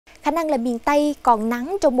Khả năng là miền Tây còn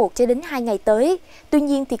nắng trong 1 cho đến 2 ngày tới. Tuy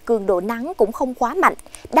nhiên thì cường độ nắng cũng không quá mạnh,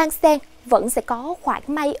 đang xen vẫn sẽ có khoảng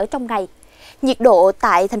mây ở trong ngày. Nhiệt độ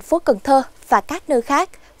tại thành phố Cần Thơ và các nơi khác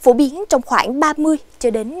phổ biến trong khoảng 30 cho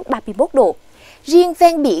đến 31 độ. Riêng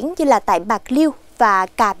ven biển như là tại Bạc Liêu và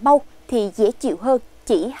Cà Mau thì dễ chịu hơn,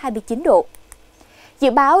 chỉ 29 độ.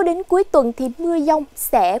 Dự báo đến cuối tuần thì mưa dông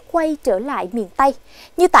sẽ quay trở lại miền Tây.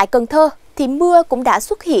 Như tại Cần Thơ thì mưa cũng đã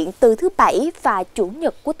xuất hiện từ thứ Bảy và Chủ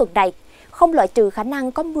nhật của tuần này. Không loại trừ khả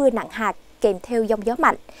năng có mưa nặng hạt kèm theo giông gió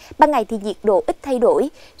mạnh. Ban ngày thì nhiệt độ ít thay đổi,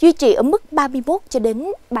 duy trì ở mức 31 cho đến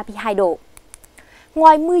 32 độ.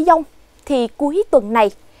 Ngoài mưa dông thì cuối tuần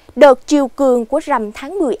này, đợt triều cường của rằm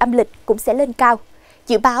tháng 10 âm lịch cũng sẽ lên cao.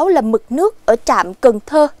 Dự báo là mực nước ở trạm Cần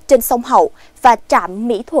Thơ trên sông Hậu và trạm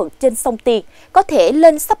Mỹ Thuận trên sông Tiền có thể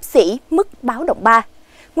lên xấp xỉ mức báo động 3.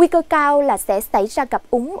 Nguy cơ cao là sẽ xảy ra ngập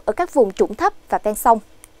úng ở các vùng trũng thấp và ven sông.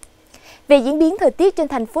 Về diễn biến thời tiết trên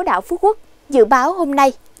thành phố đảo Phú Quốc, dự báo hôm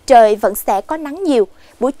nay trời vẫn sẽ có nắng nhiều,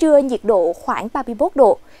 buổi trưa nhiệt độ khoảng 31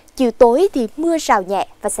 độ, chiều tối thì mưa rào nhẹ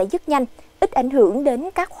và sẽ dứt nhanh, ít ảnh hưởng đến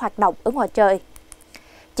các hoạt động ở ngoài trời.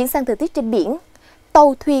 Chuyển sang thời tiết trên biển,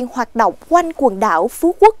 tàu thuyền hoạt động quanh quần đảo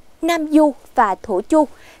Phú Quốc, Nam Du và Thổ Chu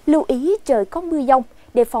lưu ý trời có mưa dông,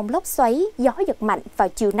 đề phòng lốc xoáy, gió giật mạnh vào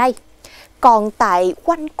chiều nay. Còn tại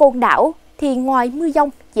quanh Côn Đảo thì ngoài mưa dông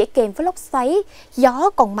dễ kèm với lốc xoáy, gió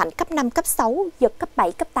còn mạnh cấp 5, cấp 6, giật cấp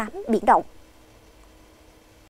 7, cấp 8, biển động.